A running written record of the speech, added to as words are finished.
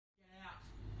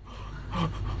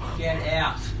Get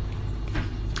out.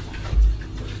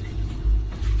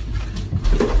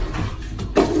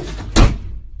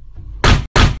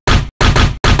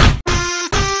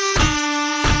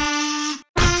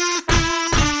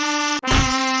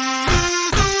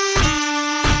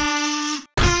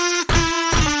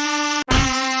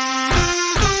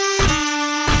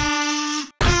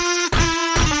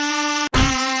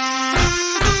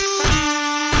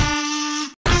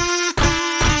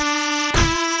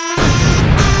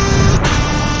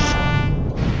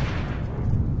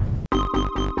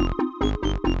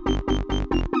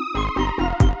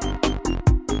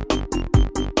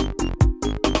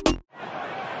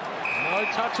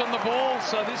 Touch on the ball,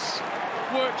 so this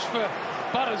works for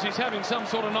Butters. He's having some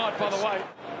sort of night, by the way.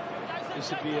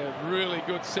 This would be a really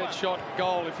good set shot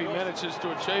goal if he manages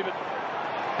to achieve it.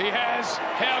 He has.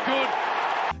 How good?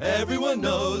 Everyone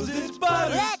knows it's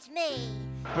Butters. That's me.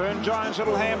 Burn Jones'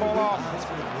 little handball off.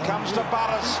 Comes to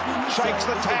Butters. Shakes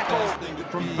the tackle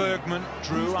from Bergman.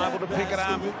 Drew able to pick it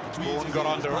up. Morg got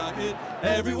under it.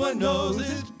 Everyone knows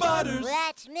it's Butters.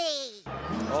 That's me.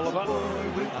 Oliver.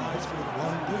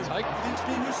 Take.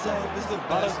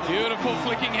 Butters. Beautiful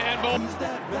flicking handball.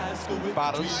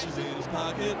 Butters.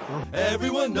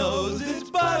 Everyone knows it's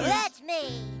Butters. That's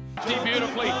me.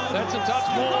 Beautifully. That's a touch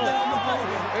ball.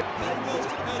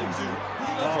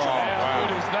 How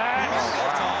good is that?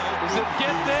 Does it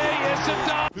get there? Yes, it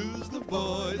does. Who's the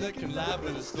boy that can laugh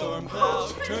at a storm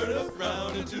cloud, turn a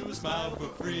frown into a smile for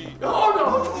free? Oh no!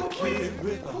 Who's the kid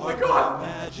with a heart of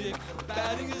magic,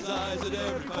 batting his eyes at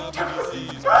every cloud he sees?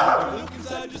 If you look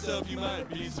inside yourself, you might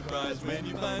be surprised when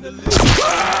you find a little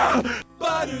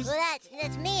Butters. Well,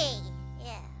 that's me.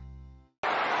 Yeah.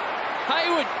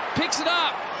 Hayward picks it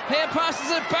up. Hand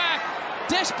passes it back.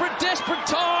 Desperate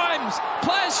times.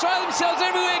 Players throw themselves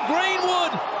everywhere.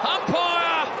 Greenwood,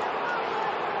 umpire.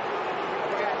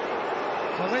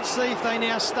 So let's see if they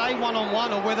now stay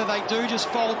one-on-one or whether they do just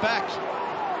fold back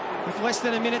with less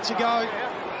than a minute to go.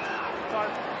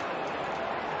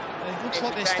 It looks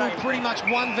like they're still pretty much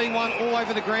 1v1 all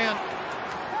over the ground.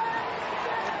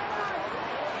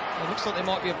 It looks like there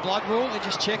might be a blood rule. They're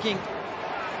just checking.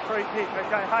 Free kick,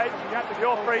 okay, Hayden, you have to be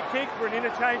your free kick for an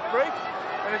interchange breach,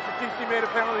 and it's a 50-metre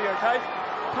penalty, okay?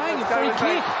 Paying a free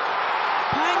kick.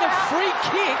 Paying a free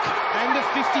kick and a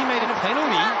 50-metre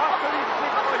penalty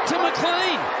To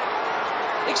McLean.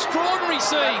 Extraordinary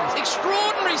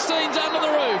scenes under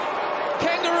the roof.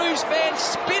 Kangaroos fans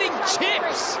spitting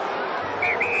chips.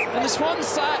 And the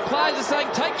Swans players are saying,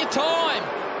 take your time.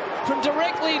 From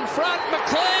directly in front,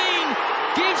 McLean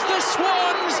gives the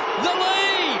Swans the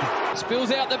lead.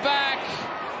 Spills out the back.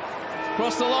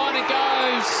 Across the line it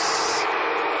goes.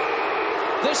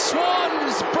 The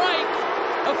Swans break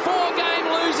a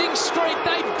 4-game losing streak.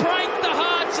 They break the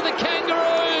hearts of the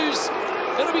Kangaroos.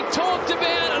 It'll be talked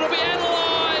about, it'll be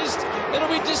analysed, it'll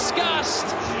be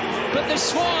discussed, but the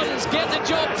Swans get the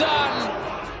job done.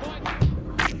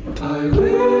 I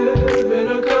live in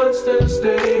a constant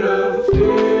state of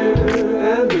fear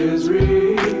and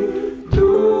misery.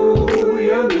 Do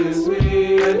you miss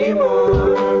me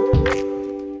anymore?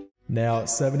 Now,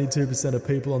 72% of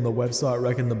people on the website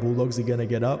reckon the Bulldogs are going to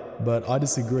get up, but I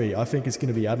disagree. I think it's going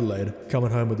to be Adelaide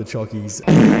coming home with the Chockies.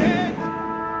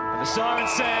 The siren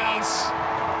sounds.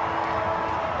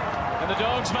 And the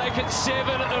Dogs make it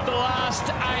 7 of the last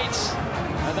 8.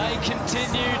 And they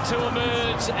continue to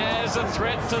emerge as a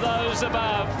threat to those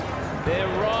above. They're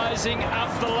rising up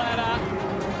the ladder.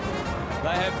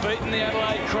 They have beaten the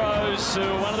Adelaide Crows, who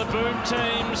are one of the boom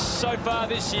teams so far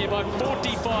this year, by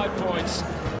 45 points.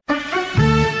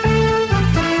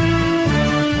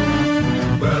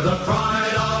 We're the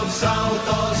pride of South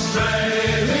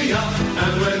Australia,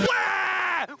 and we're...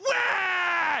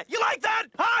 Where? You like that?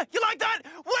 Huh? You like that?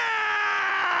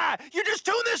 Where? You just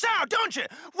tune this out, don't you?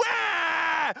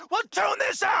 Where? Well, tune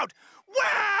this out.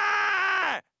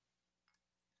 Where?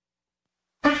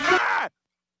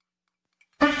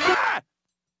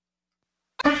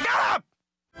 Get up!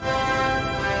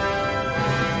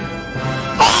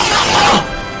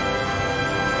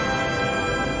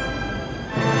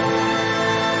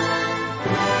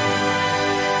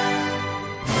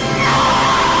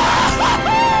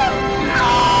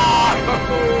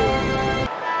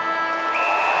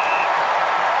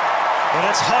 Well,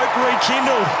 that's hope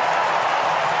rekindled.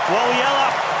 While Yella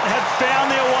have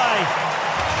found their way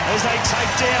as they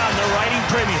take down the reigning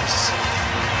premiers.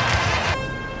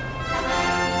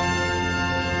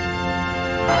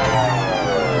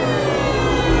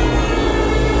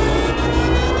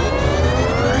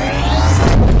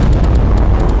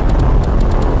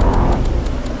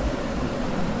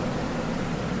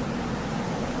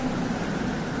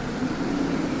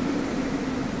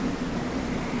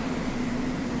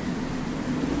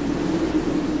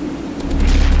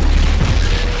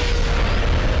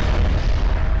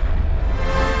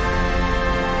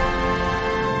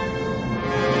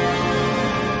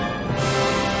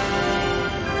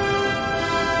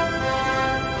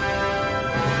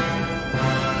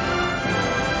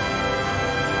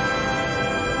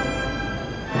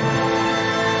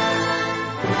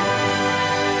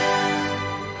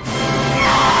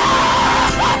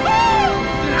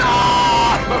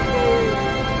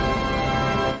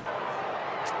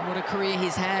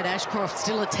 Ashcroft,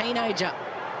 still a teenager.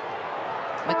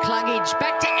 McCluggage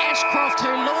back to Ashcroft,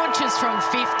 who launches from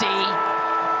 50.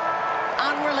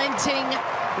 Unrelenting,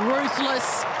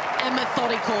 ruthless and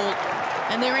methodical.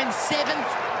 And they're in 7th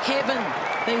heaven,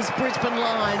 these Brisbane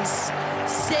Lions.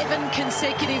 7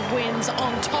 consecutive wins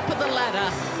on top of the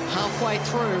ladder, halfway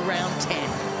through round 10.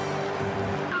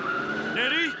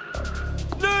 Nettie?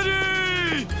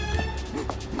 Nettie!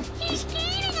 He's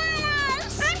cheating on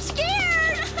us! I'm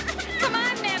scared! Come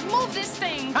on, Nev, move this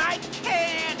thing. I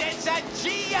can't! It's a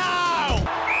Geo!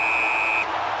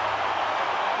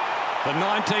 The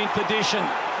 19th edition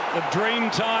of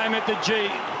Dreamtime at the G.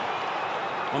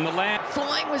 On the land.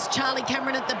 Flying was Charlie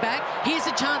Cameron at the back. Here's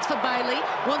a chance for Bailey.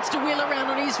 Wants to wheel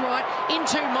around on his right. In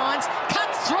 2 minds.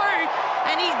 Cuts through.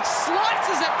 And he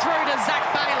slices it through to Zach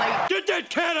Bailey. Get that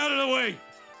cat out of the way!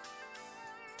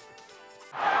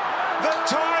 The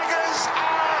Tigers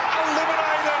are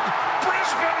eliminated.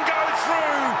 Brisbane go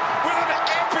through with an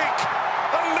epic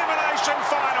elimination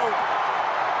final.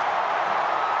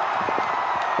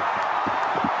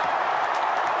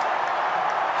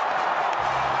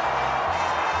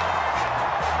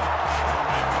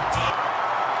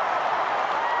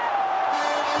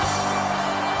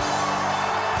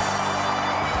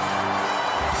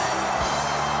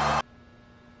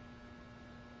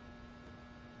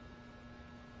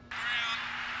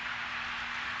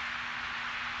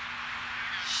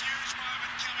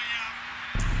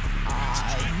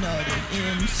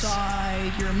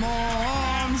 Inside your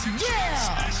mom's,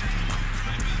 yeah!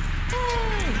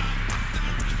 Hey.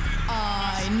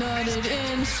 I nutted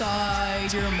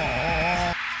inside your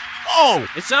mom. Oh,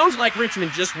 it sounds like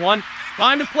Richmond just won.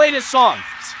 Time to play this song.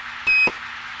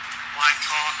 My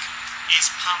cock is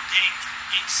pumping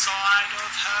inside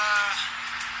of her.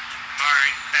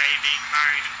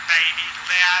 Moan, baby,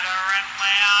 louder and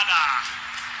louder.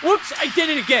 Whoops, I did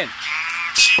it again.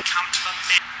 She come to the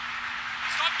bed.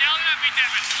 Stop yelling at me,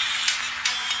 Devin.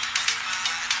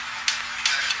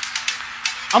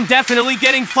 I'm definitely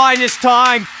getting fined this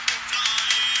time.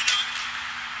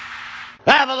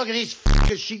 Have a look at this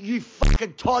fucking shit, you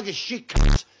fucking Tiger shit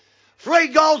cunts. 3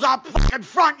 goals up fucking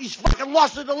front, you fucking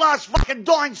lost at the last fucking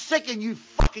dying second, you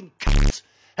fucking cunts.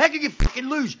 How can you fucking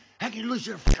lose? How can you lose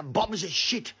to the fucking bombers of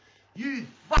shit? You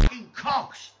fucking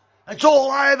cocks. It's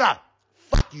all over.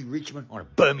 Fuck you, Richmond. I want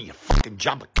to burn me, you fucking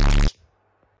jumper cunts.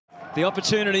 The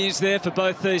opportunity is there for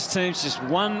both these teams, just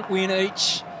 1 win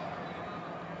each.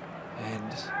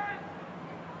 And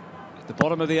at the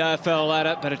bottom of the AFL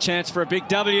ladder, but a chance for a big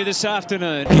W this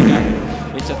afternoon.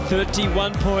 It's a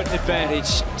 31-point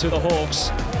advantage to the Hawks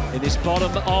in this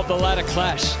bottom of the ladder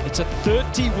clash. It's a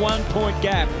 31-point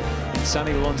gap in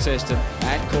sunny Launceston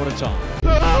at quarter time.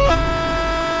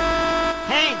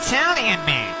 Hey, Italian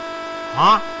man.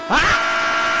 Huh?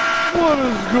 What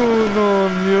is going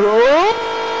on here? Oh!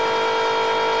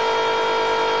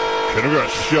 Can I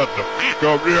just shut the fuck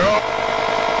up here?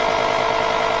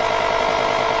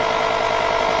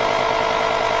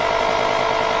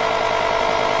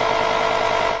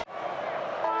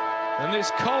 And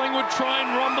this Collingwood train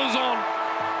rumbles on.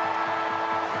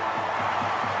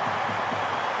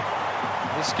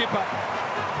 The skipper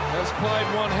has played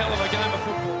one hell of a game of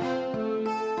football.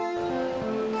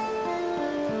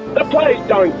 The players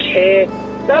don't care.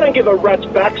 They don't give a rat's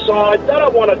backside. They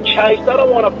don't want to chase. They don't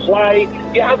want to play.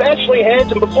 You have Ashley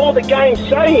Hansen before the game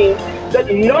saying that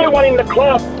no one in the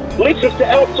club listens to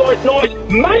outside noise.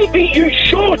 Maybe you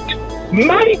should.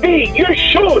 Maybe you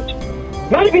should.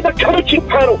 Maybe the coaching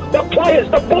panel, the players,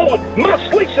 the board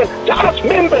must listen to us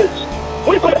members.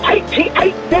 We've got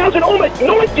 88,000, almost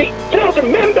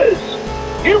 90,000 members.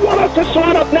 You want us to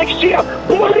sign up next year?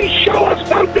 Bloody show us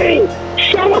something.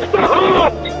 Show us the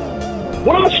heart.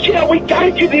 Last year we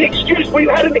gave you the excuse we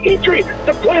had an injury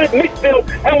to play at midfield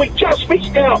and we just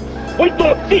missed out. We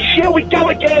thought this year we'd go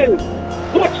again.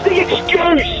 What's the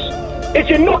excuse? If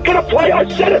you're not going to play, I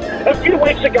said it a few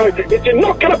weeks ago, if you're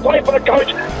not going to play for the coach,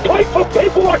 play for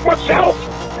people like myself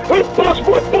who bust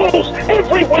my balls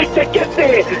every week to get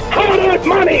there. Hard-earned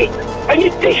money. And you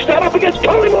dish that up against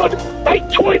Collingwood. They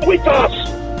toyed with us.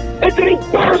 It's an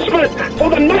embarrassment for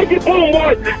the navy blue and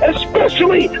white,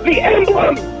 especially the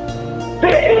emblem.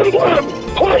 The emblem.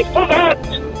 Play for that.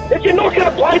 If you're not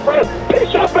going to play for it,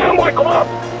 piss up out my club.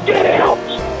 Get out.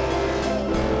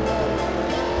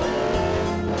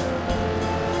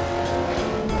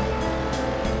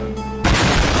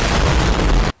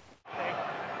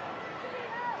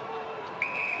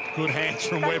 Good hands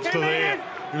from Webster there.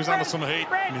 He was under some heat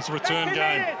in his return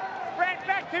game.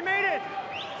 Back 2 metres.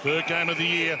 Third game of the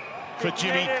year for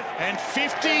Jimmy. And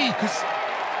 50. Because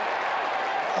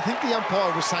I think the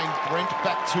umpire was saying Brent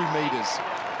back 2 metres.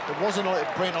 It wasn't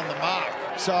Brent on the mark.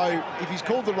 So if he's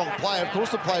called the wrong player, of course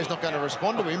the player's not going to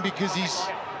respond to him because he's...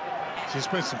 There's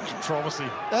been some controversy.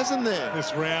 Hasn't there?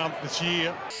 This round, this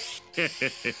year.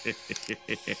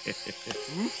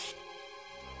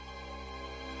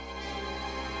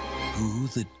 Who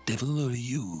the devil are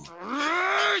you?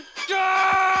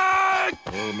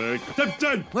 Oh, Meg.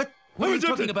 What? What are you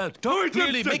talking about? Don't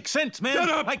really make sense, man.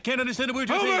 I can't understand a word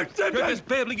you're saying. You're just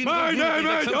babbling in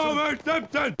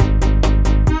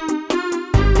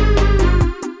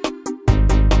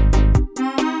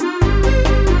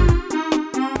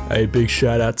A big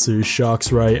shout out to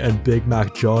Sharksray and Big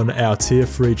Mac Jon, our tier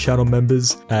 3 channel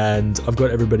members, and I've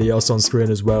got everybody else on screen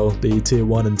as well, the tier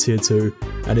 1 and tier 2,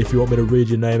 and if you want me to read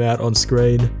your name out on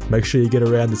screen, make sure you get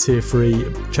around the tier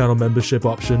 3 channel membership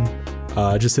option.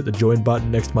 Just hit the join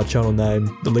button next to my channel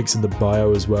name, the link's in the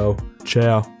bio as well.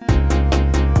 Ciao.